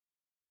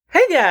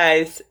Hey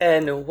guys,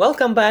 and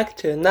welcome back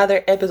to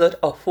another episode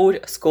of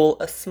Food School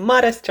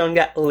Smarta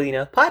Stronger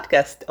Leaner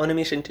podcast on a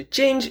mission to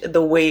change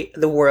the way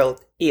the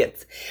world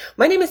eats.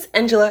 My name is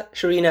Angela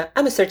Shurina.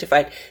 I'm a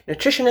certified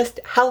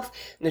nutritionist, health,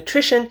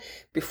 nutrition,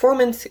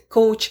 performance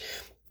coach,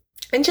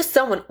 and just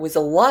someone with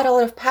a lot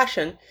of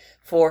passion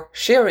for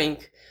sharing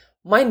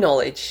my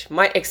knowledge,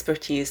 my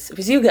expertise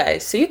with you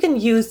guys so you can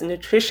use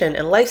nutrition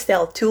and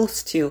lifestyle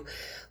tools to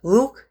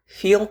look,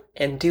 feel,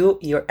 and do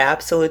your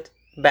absolute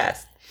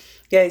best.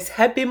 Guys,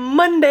 happy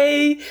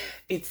Monday!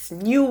 It's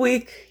new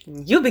week,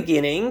 new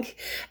beginning,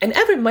 and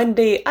every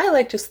Monday I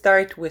like to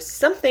start with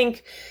something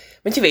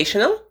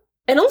motivational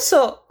and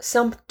also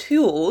some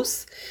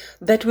tools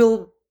that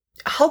will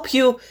help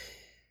you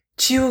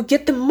to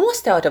get the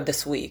most out of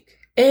this week.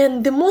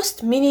 And the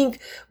most meaning,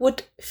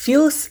 what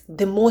feels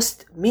the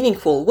most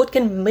meaningful, what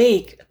can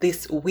make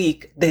this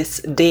week,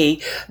 this day,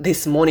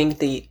 this morning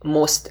the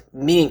most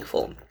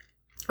meaningful,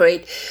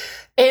 right?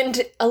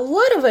 And a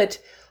lot of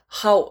it,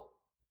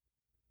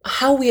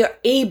 how we are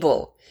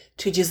able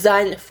to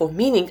design for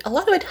meaning, a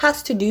lot of it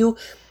has to do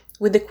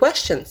with the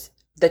questions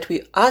that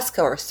we ask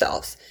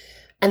ourselves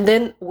and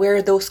then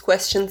where those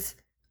questions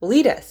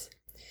lead us.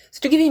 So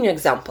to give you an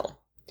example,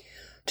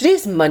 today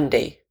is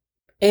Monday.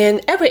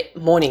 And every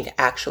morning,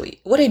 actually,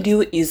 what I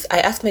do is I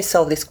ask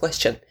myself this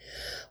question: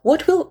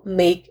 what will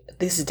make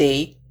this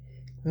day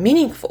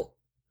meaningful?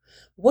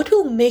 What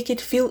will make it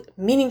feel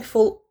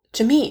meaningful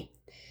to me?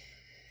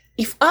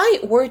 If I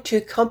were to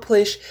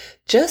accomplish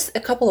just a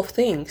couple of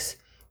things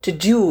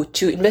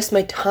to invest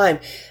my time,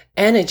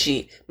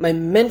 energy, my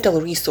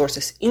mental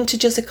resources into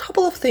just a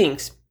couple of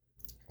things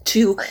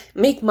to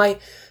make my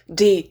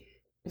day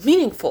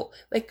meaningful,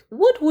 like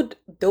what would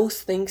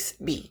those things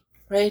be,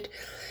 right?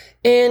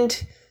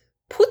 And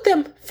put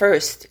them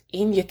first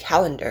in your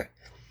calendar.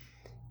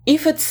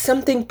 If it's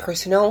something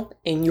personal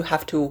and you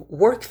have to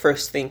work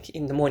first thing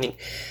in the morning,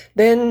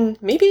 then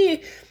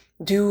maybe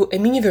do a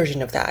mini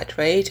version of that,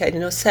 right? I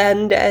don't know,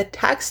 send a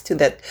text to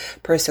that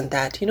person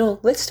that,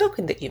 let's talk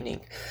in the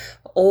evening.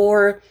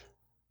 Or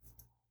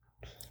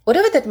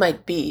whatever that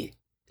might be,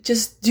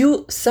 just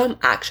do some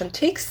action,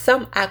 take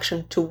some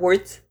action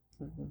towards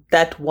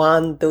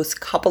those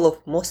couple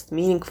of most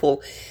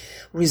meaningful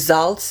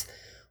results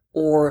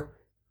or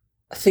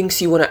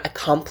things you want to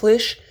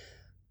accomplish.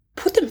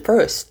 Put them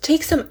first,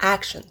 take some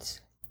actions,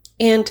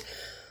 and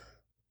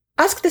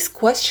ask this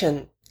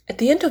question at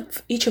the end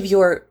of each of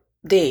your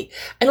day.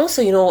 And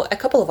also, a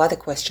couple of other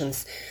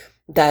questions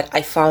that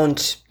I found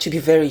to be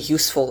very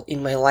useful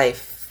in my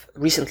life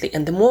recently.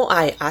 And the more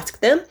I ask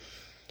them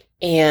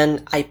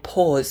and I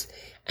pause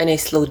and I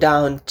slow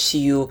down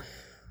to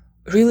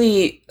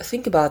really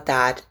think about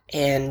that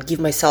and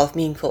give myself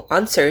meaningful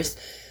answers,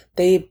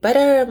 the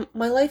better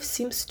my life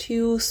seems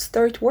to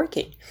start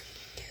working.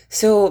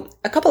 So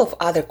a couple of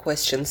other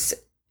questions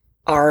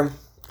are: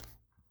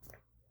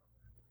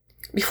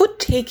 before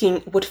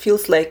taking what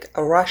feels like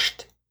a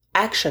rushed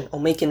action or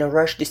making a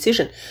rushed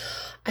decision,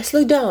 I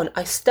slow down,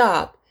 I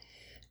stop,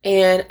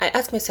 and I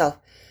ask myself,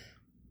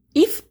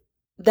 if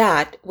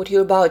what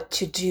you're about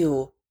to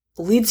do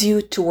leads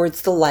you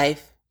towards the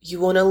life you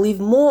want to live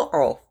more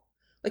of,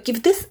 like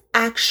if this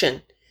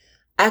action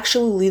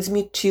actually leads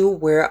me to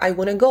where I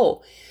want to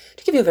go.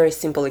 To give you a very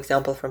simple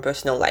example from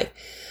personal life,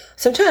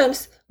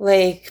 sometimes,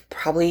 like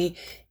probably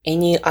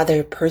any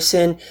other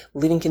person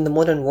living in the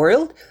modern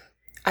world,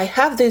 I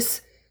have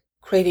this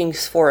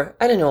cravings for,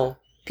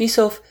 piece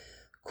of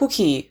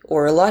cookie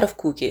or a lot of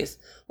cookies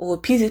or a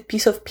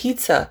piece of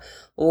pizza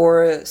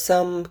or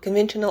some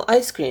conventional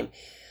ice cream.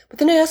 But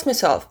then I ask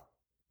myself,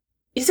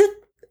 is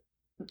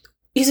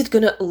it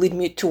gonna lead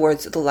me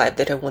towards the life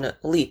that I want to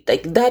lead?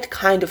 Like that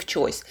kind of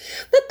choice.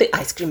 Not the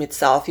ice cream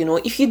itself,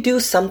 if you do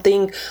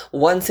something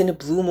once in a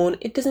blue moon,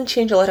 it doesn't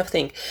change a lot of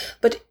things.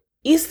 But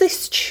is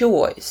this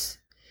choice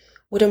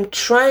what I'm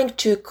trying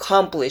to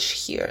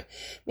accomplish here?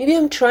 Maybe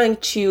I'm trying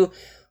to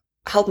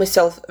help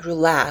myself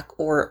relax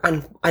or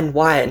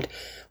unwind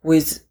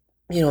with,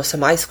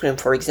 some ice cream,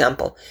 for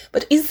example.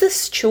 But is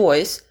this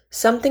choice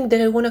something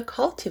that I want to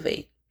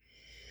cultivate?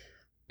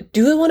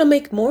 Do I want to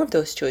make more of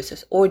those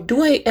choices? Or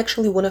do I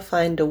actually want to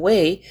find a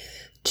way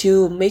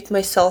to make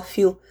myself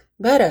feel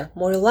better,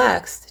 more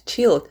relaxed,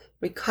 chilled,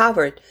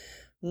 recovered,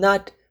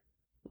 not,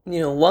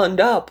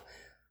 wound up?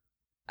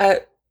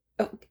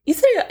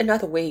 Is there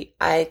another way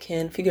I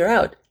can figure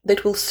out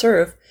that will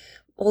serve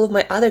all of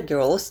my other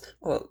goals?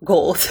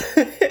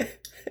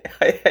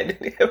 I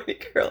don't have any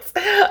girls,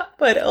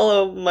 but all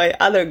of my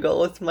other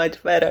goals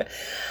much better,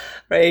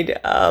 right?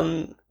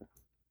 And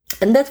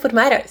that's what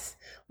matters.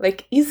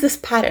 Like, is this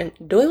pattern,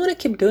 do I want to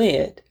keep doing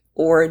it?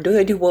 Or do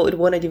I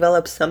want to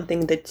develop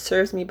something that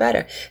serves me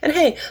better? And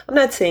hey, I'm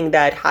not saying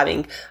that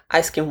having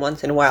ice cream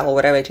once in a while or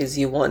whatever it is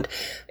you want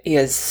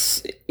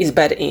is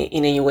bad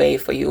in any way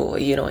for you.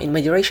 In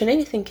moderation,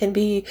 anything can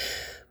be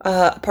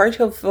part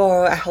of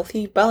a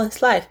healthy,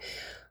 balanced life.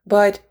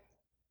 But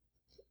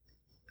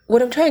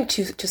what I'm trying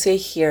to say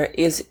here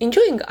is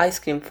enjoying ice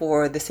cream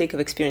for the sake of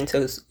experience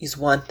is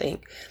one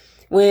thing.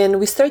 When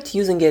we start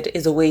using it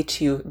as a way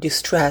to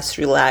distress,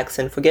 relax,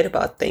 and forget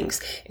about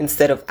things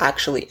instead of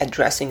actually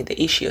addressing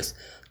the issues,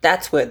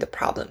 that's where the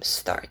problems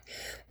start.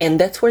 And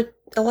that's what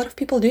a lot of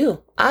people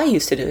do. I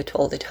used to do it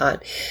all the time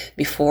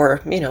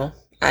before,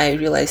 I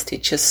realized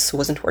it just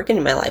wasn't working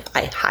in my life.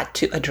 I had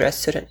to address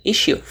certain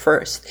issue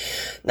first,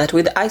 not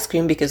with ice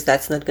cream because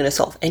that's not going to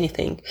solve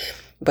anything,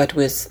 but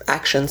with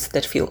actions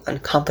that feel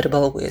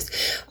uncomfortable, with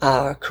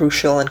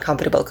crucial,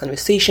 uncomfortable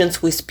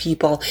conversations with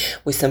people,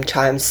 with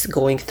sometimes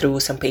going through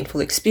some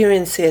painful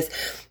experiences,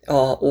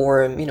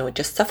 or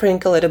just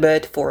suffering a little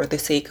bit for the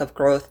sake of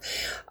growth.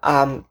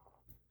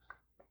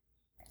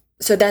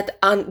 So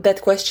that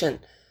question,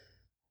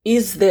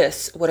 is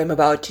this what I'm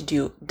about to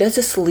do? Does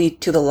this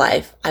lead to the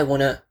life I want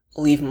to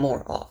live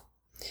more of?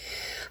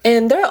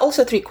 And there are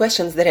also 3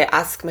 questions that I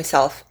ask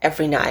myself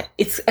every night.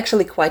 It's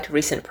actually quite a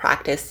recent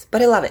practice,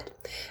 but I love it.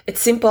 It's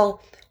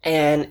simple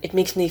and it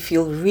makes me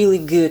feel really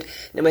good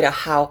no matter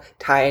how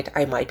tired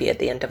I might be at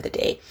the end of the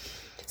day.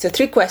 So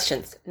 3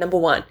 questions. Number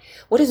 1,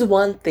 what is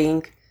one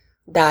thing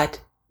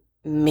that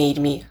made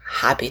me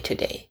happy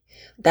today?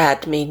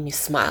 That made me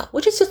smile,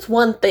 which is just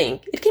one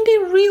thing. It can be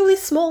a really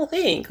small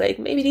thing, like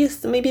maybe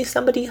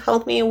somebody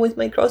helped me with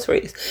my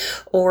groceries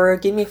or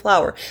gave me a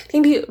flower. It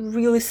can be a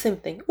really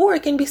simple thing, or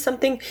it can be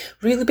something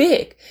really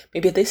big.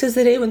 Maybe this is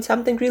the day when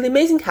something really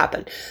amazing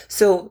happened.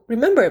 So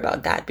remember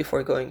about that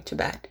before going to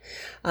bed.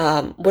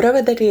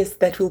 Whatever that is,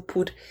 that will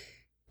put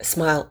a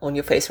smile on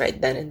your face right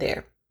then and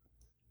there.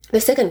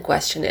 The second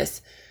question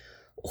is,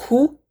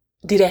 who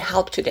did I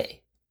help today?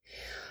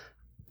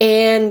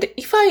 And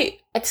if I,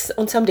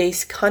 on some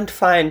days, can't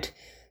find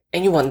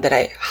anyone that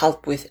I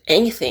help with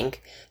anything,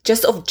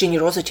 just of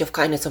generosity, of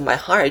kindness of my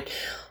heart,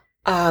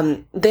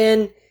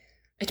 then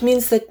it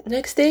means that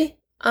next day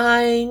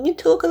I need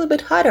to look a little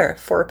bit harder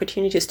for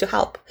opportunities to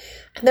help.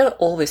 And there are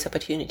always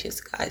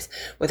opportunities, guys,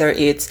 whether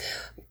it's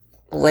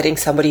letting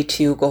somebody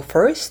to go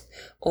first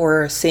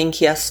or saying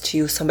yes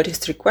to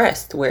somebody's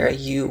request where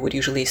you would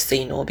usually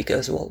say no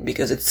because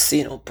it's,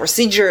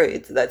 procedure.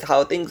 That's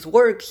how things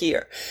work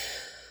here.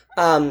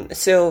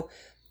 So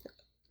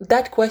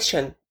that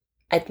question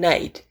at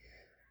night,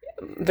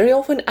 very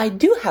often I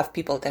do have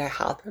people that I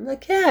help. I'm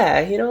like,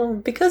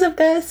 because of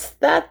this,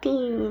 that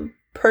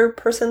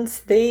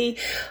person's day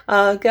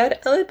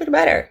got a little bit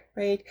better,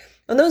 right?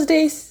 On those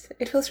days,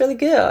 it feels really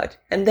good.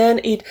 And then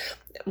it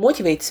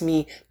motivates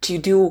me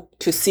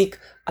to seek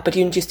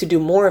opportunities to do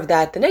more of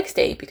that the next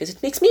day because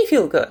it makes me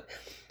feel good,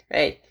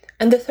 right?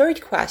 And the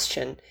third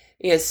question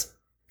is,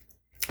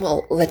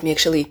 let me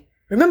actually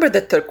remember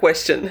the third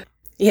question.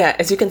 Yeah,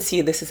 as you can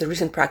see, this is a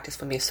recent practice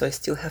for me, so I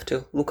still have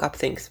to look up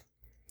things.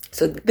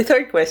 So the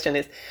third question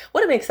is,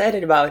 what am I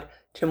excited about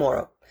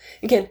tomorrow?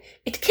 Again,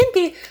 it can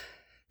be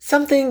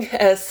something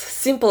as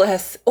simple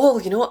as,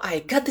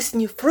 I got this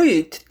new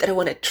fruit that I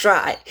want to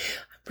try.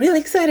 I'm really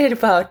excited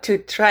about to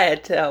try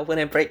it when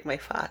I break my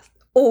fast.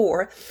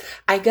 Or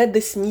I got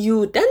this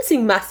new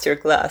dancing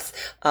masterclass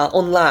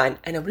online,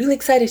 and I'm really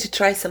excited to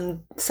try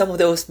some of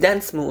those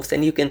dance moves.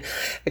 And you can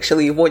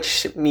actually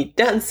watch me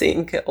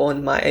dancing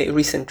on my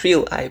recent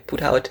reel I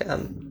put out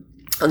on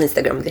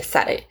Instagram this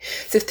Saturday.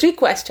 So 3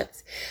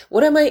 questions.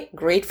 What am I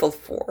grateful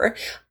for?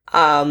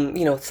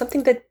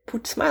 Something that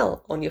put a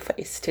smile on your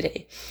face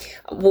today.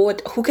 Who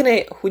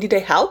did I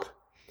help?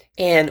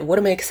 And what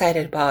am I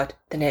excited about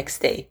the next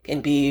day?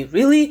 Can be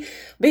really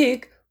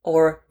big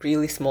or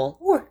really small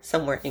or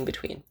somewhere in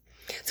between.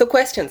 So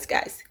questions,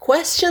 guys.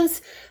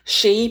 Questions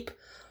shape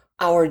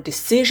our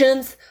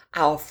decisions,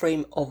 our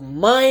frame of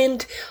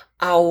mind,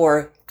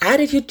 our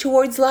attitude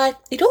towards life.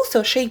 It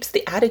also shapes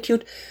the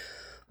attitude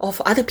of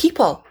other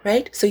people,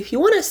 right? So if you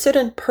want a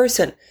certain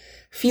person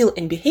feel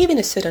and behave in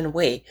a certain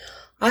way,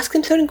 ask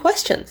them certain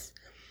questions.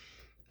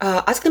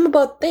 Ask them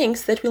about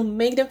things that will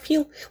make them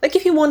feel like,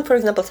 if you want, for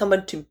example,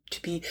 somebody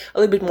to be a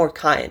little bit more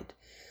kind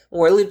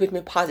or a little bit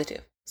more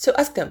positive. So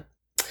ask them,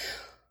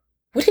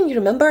 wouldn't you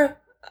remember,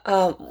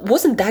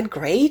 wasn't that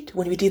great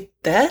when we did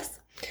this?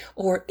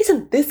 Or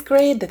isn't this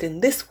great that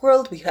in this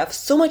world we have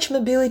so much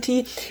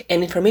mobility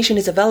and information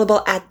is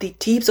available at the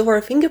tips of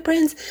our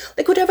fingerprints?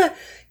 Like whatever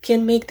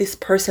can make this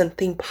person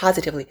think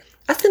positively.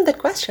 Ask them that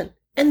question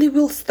and they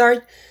will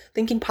start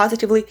thinking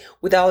positively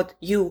without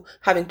you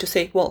having to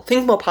say,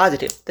 think more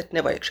positive. That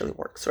never actually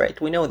works,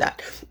 right? We know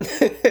that.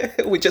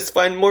 We just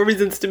find more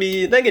reasons to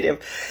be negative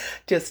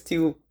just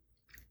to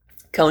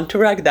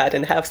counteract that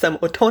and have some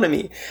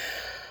autonomy.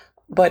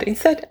 But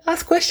instead,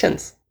 ask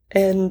questions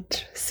and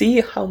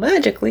see how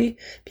magically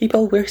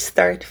people will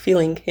start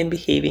feeling and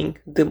behaving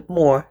the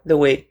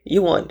way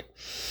you want.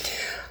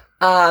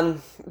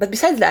 But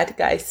besides that,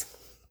 guys,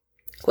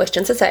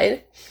 questions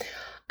aside,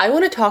 I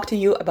want to talk to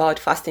you about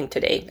fasting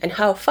today and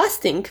how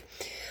fasting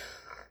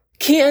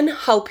can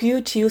help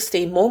you to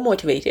stay more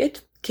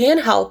motivated, can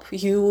help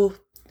you,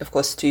 of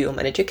course, to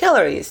manage your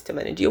calories, to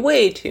manage your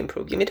weight, to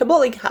improve your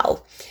metabolic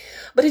health.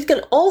 But it can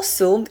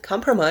also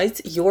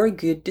compromise your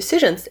good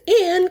decisions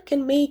and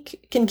can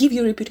give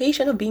you a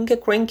reputation of being a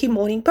cranky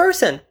morning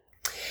person.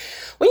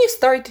 When you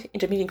start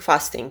intermittent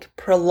fasting,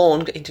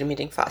 prolonged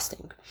intermittent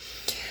fasting,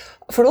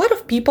 for a lot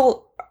of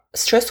people,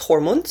 stress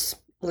hormones,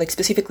 like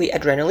specifically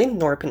adrenaline,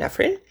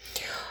 norepinephrine,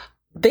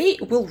 they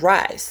will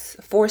rise.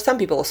 For some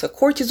people, also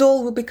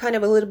cortisol will be kind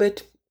of a little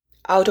bit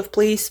out of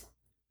place.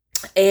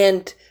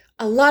 And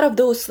a lot of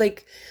those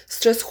like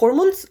stress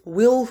hormones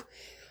will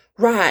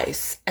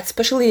rise,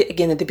 especially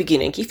again at the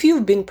beginning. If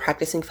you've been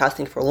practicing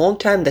fasting for a long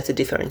time, that's a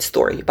different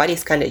story. Your body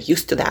is kind of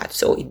used to that,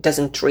 so it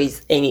doesn't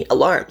raise any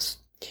alarms.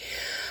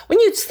 When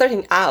you're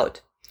starting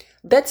out,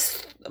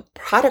 that's a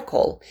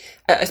protocol,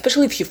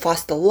 especially if you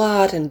fast a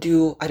lot and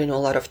do, a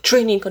lot of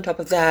training on top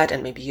of that,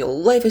 and maybe your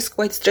life is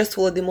quite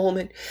stressful at the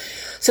moment.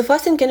 So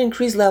fasting can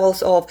increase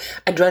levels of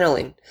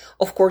adrenaline,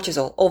 of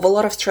cortisol, of a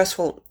lot of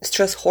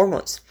stress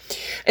hormones.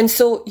 And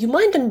so you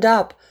might end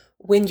up,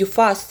 when you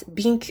fast,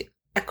 being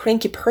a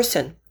cranky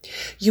person.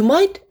 You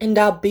might end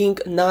up being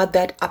not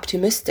that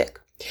optimistic.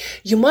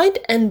 You might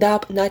end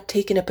up not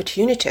taking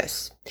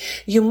opportunities.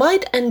 You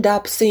might end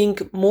up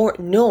saying more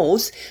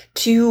no's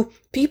to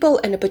people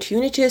and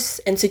opportunities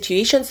and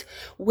situations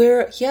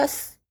where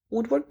yes,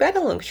 would work better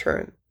long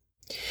term.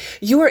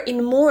 You are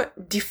in more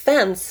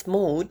defense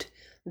mode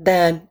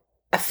than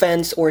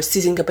offense or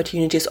seizing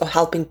opportunities or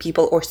helping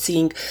people or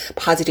seeing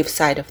positive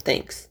side of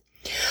things.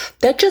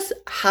 That's just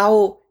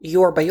how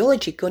your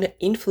biology gonna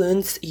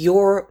influence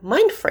your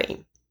mind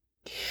frame.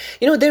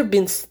 There have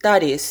been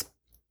studies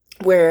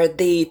where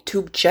they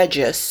took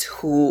judges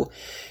who,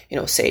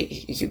 say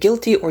you're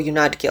guilty or you're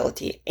not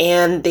guilty.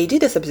 And they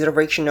did this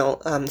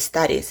observational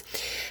studies.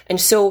 And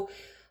so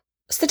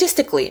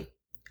statistically,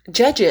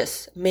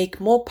 judges make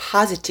more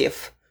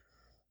positive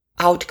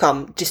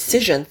outcome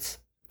decisions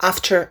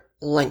after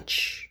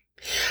lunch.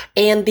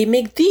 And they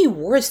make the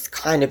worst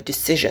kind of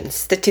decisions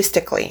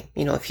statistically.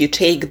 If you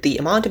take the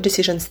amount of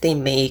decisions they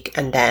make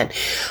and then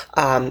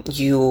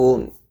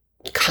you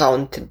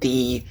count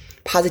the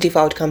positive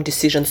outcome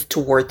decisions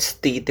towards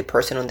the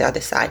person on the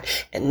other side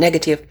and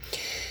negative.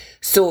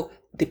 So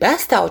the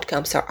best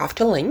outcomes are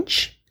after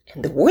lunch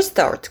and the worst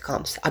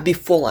outcomes are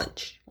before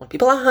lunch. When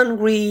people are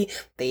hungry,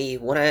 they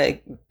want to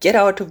get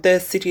out of the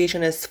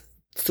situation as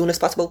soon as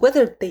possible,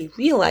 whether they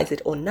realize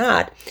it or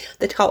not.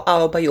 That's how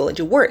our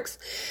biology works.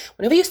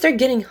 Whenever you start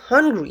getting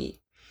hungry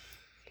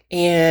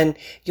and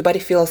your body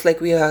feels like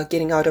we are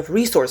getting out of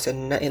resource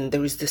and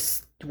there is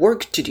this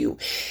work to do,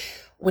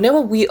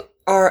 whenever we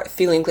are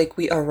feeling like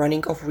we are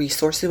running out of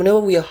resources, whenever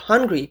we are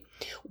hungry,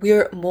 we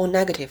are more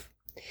negative.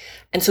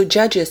 And so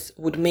judges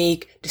would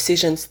make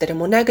decisions that are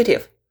more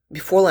negative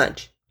before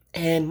lunch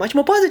and much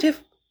more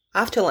positive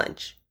after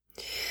lunch.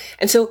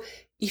 And so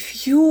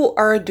if you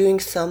are doing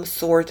some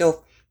sort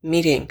of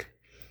meeting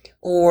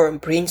or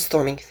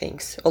brainstorming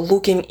things or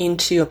looking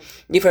into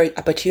different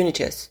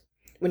opportunities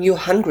when you're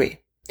hungry,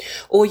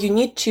 or you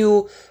need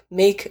to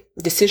make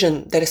a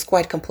decision that is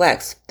quite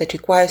complex, that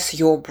requires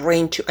your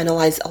brain to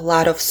analyze a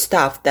lot of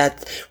stuff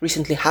that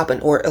recently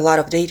happened or a lot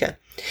of data,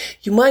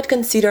 you might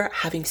consider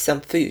having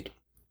some food.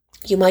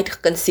 You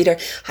might consider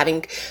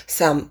having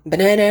some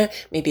banana,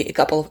 maybe a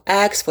couple of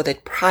eggs for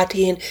that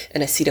protein,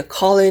 and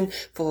acetylcholine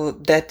for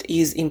that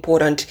is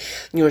important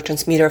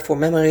neurotransmitter for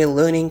memory,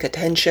 learning,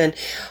 attention.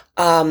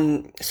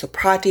 So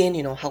protein,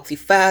 healthy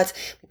fats,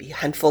 maybe a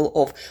handful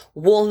of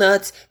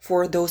walnuts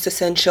for those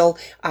essential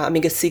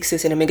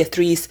omega-6s and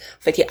omega-3s,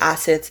 fatty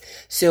acids.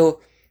 So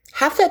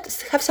have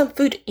some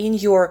food in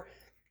your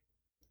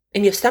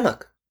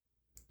stomach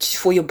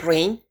for your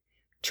brain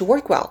to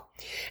work well.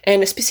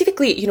 And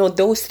specifically,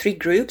 those three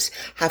groups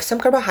have some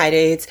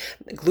carbohydrates.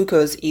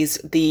 Glucose is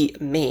the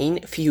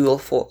main fuel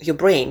for your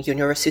brain. Your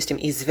nervous system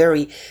is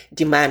very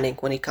demanding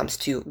when it comes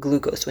to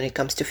glucose, when it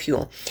comes to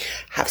fuel.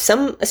 Have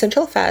some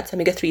essential fats,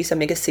 omega-3s,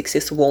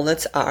 omega-6s.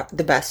 Walnuts are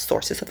the best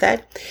sources of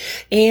that.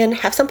 And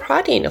have some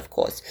protein, of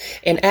course.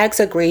 And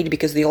eggs are great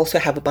because they also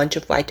have a bunch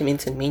of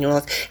vitamins and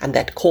minerals and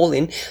that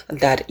choline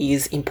that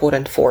is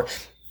important for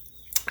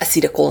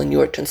acetylcholine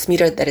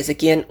neurotransmitter that is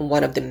again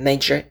one of the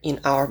major in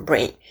our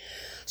brain.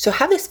 So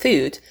have this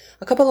food,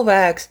 a couple of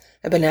eggs,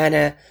 a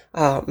banana,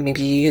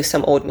 maybe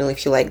some oatmeal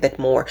if you like that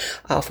more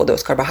for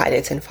those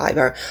carbohydrates and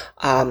fiber.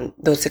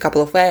 Those a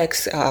couple of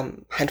eggs,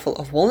 handful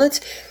of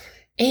walnuts,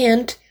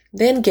 and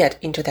then get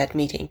into that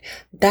meeting.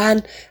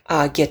 Then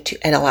get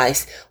to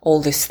analyze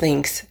all these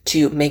things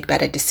to make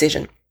better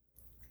decision.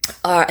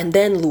 And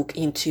then look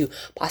into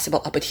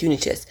possible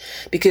opportunities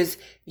because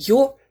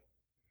your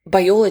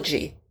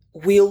biology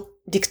will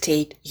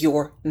dictate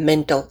your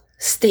mental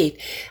state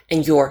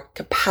and your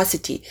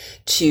capacity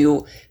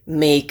to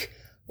make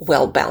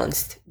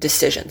well-balanced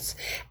decisions.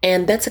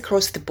 And that's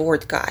across the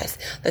board, guys.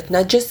 That's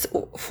not just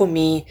for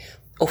me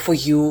or for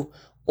you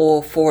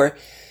or for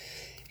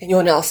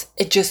anyone else.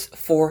 It's just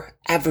for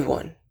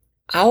everyone.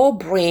 Our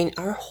brain,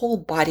 our whole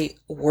body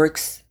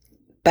works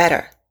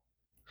better,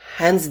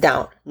 hands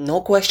down,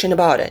 no question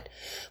about it,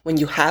 when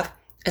you have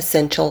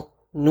essential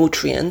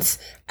nutrients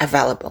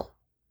available.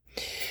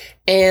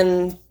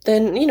 And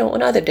then,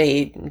 another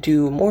day,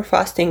 do more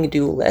fasting,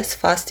 do less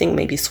fasting,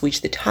 maybe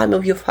switch the time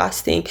of your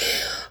fasting.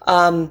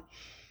 So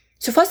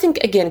fasting,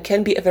 again,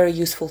 can be a very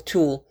useful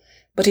tool,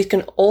 but it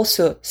can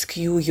also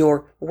skew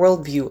your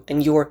worldview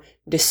and your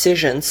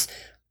decisions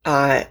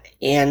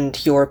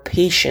and your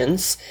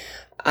patience,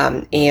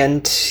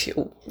 and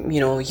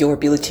your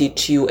ability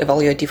to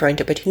evaluate different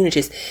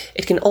opportunities,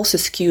 it can also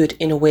skew it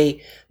in a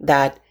way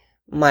that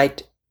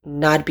might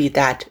not be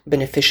that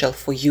beneficial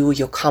for you,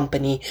 your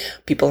company,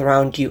 people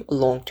around you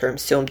long term.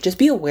 So just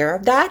be aware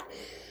of that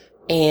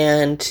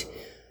and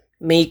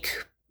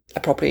make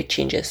appropriate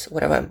changes,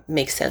 whatever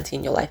makes sense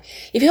in your life.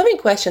 If you have any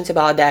questions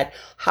about that,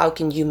 how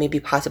can you maybe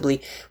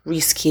possibly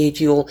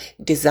reschedule,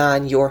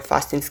 design your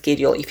fasting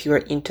schedule if you're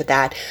into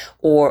that,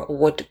 or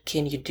what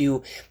can you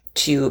do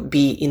to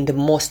be in the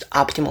most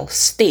optimal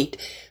state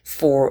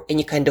for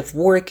any kind of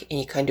work,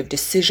 any kind of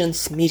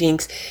decisions,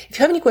 meetings. If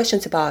you have any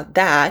questions about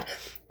that,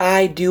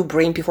 I do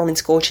brain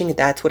performance coaching.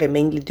 That's what I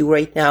mainly do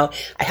right now.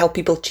 I help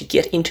people to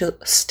get into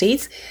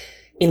states,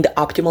 in the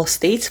optimal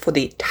states for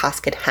the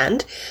task at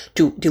hand,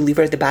 to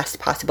deliver the best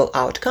possible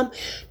outcome,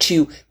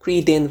 to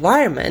create the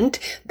environment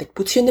that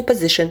puts you in the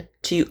position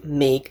to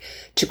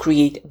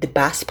create the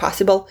best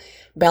possible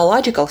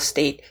biological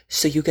state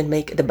so you can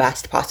make the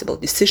best possible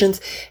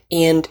decisions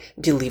and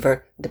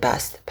deliver the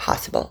best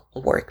possible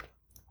work.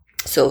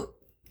 So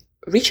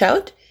reach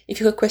out if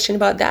you have a question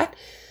about that.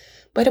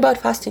 But about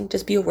fasting,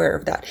 just be aware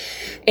of that.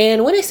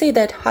 And when I say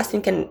that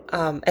fasting can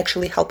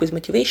actually help with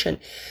motivation,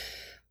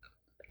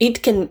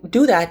 it can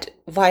do that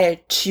via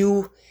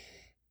two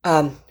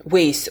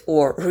ways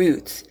or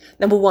routes.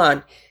 Number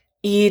one,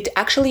 it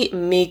actually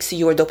makes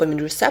your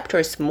dopamine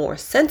receptors more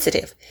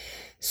sensitive.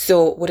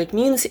 So what it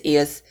means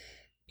is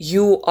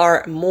you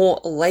are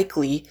more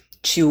likely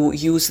to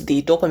use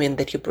the dopamine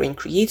that your brain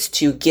creates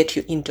to get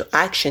you into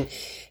action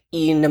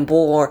in a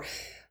more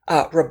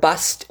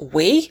robust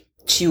way,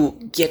 to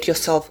get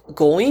yourself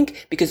going.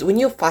 Because when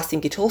you're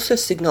fasting, it's also a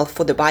signal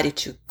for the body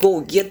to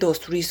go get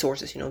those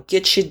resources,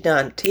 get shit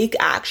done, take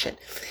action.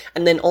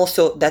 And then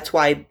also that's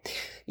why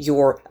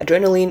your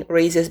adrenaline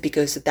raises,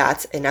 because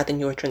that's another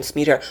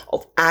neurotransmitter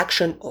of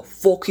action, of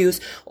focus,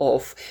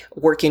 of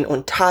working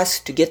on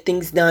tasks to get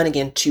things done,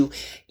 again, to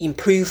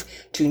improve,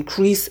 to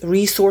increase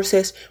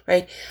resources,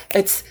 right?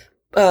 It's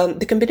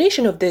the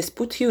combination of this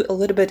puts you a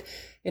little bit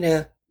in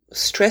a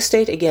stress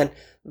state. Again,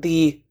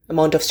 the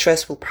amount of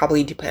stress will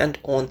probably depend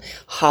on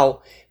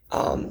how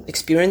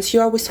experienced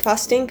you are with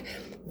fasting.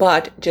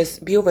 But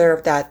just be aware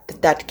of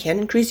that can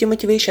increase your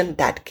motivation,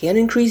 that can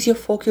increase your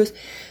focus,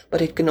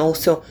 but it can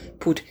also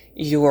put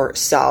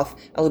yourself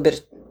a little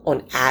bit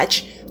on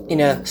edge in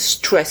a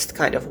stressed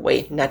kind of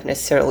way, not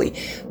necessarily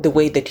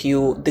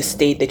the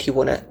state that you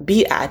want to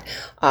be at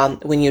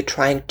when you're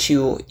trying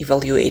to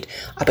evaluate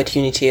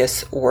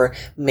opportunities or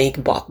make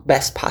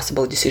best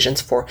possible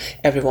decisions for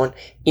everyone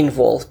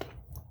involved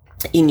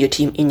in your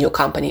team, in your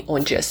company, or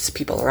just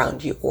people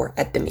around you or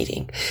at the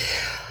meeting.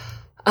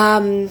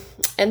 And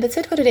that's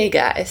it for today,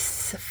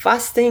 guys.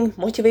 Fasting,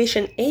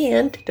 motivation,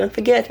 and don't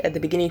forget, at the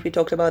beginning we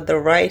talked about the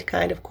right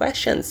kind of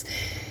questions.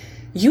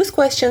 Use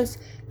questions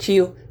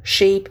to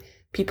shape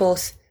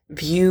people's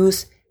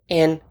views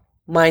and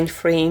mind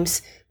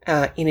frames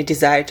in a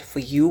desired for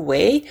you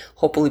way,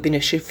 hopefully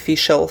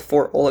beneficial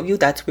for all of you.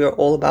 That's what we're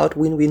all about,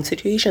 win-win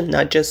situation,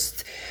 not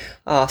just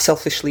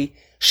selfishly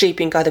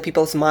shaping other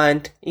people's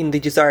mind in the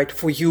desired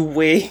for you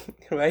way,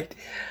 right?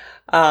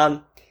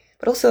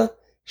 But also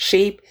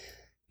shape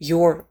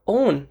your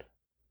own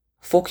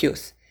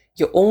focus,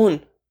 your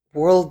own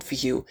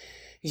worldview,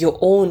 your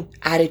own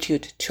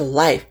attitude to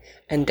life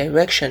and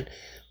direction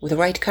with the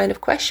right kind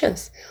of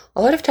questions.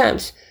 A lot of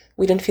times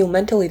we don't feel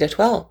mentally that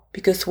well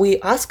because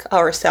we ask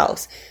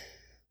ourselves,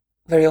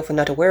 very often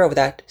not aware of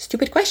that,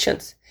 stupid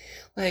questions.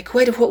 Like,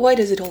 why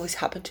does it always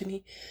happen to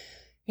me?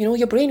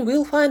 Your brain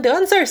will find the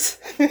answers.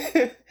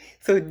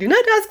 So do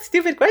not ask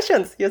stupid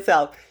questions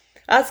yourself.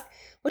 Ask,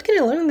 what can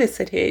I learn in this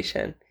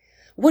situation?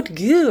 What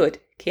good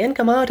can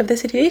come out of the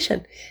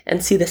situation?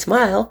 And see the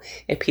smile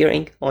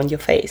appearing on your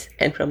face.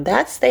 And from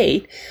that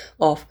state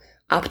of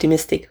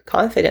optimistic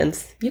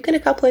confidence, you can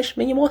accomplish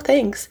many more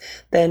things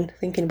than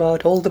thinking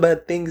about all the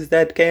bad things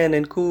that can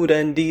and could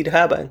and did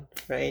happen,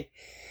 right?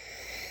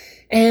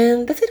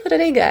 And that's it for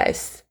today,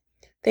 guys.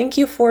 Thank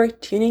you for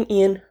tuning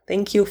in.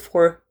 Thank you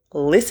for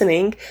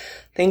listening.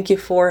 Thank you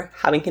for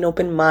having an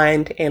open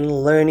mind and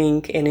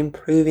learning and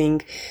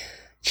improving,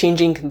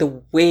 changing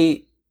the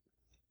way,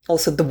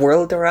 also the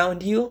world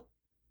around you,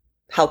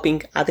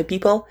 helping other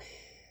people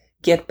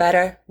get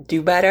better,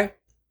 do better.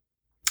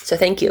 So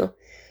thank you.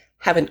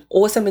 Have an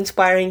awesome,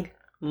 inspiring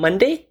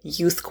Monday.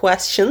 Use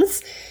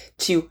questions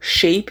to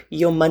shape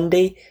your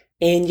Monday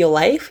and your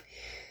life.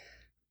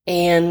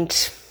 And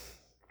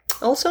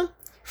also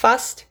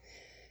fast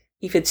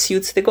if it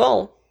suits the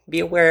goal. Be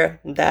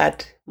aware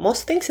that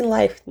most things in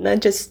life,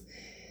 not just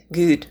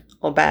good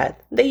or bad,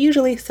 they're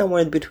usually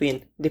somewhere in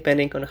between,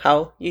 depending on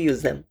how you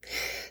use them.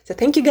 So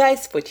thank you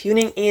guys for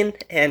tuning in,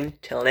 and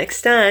till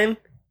next time,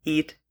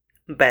 eat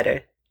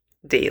better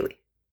daily.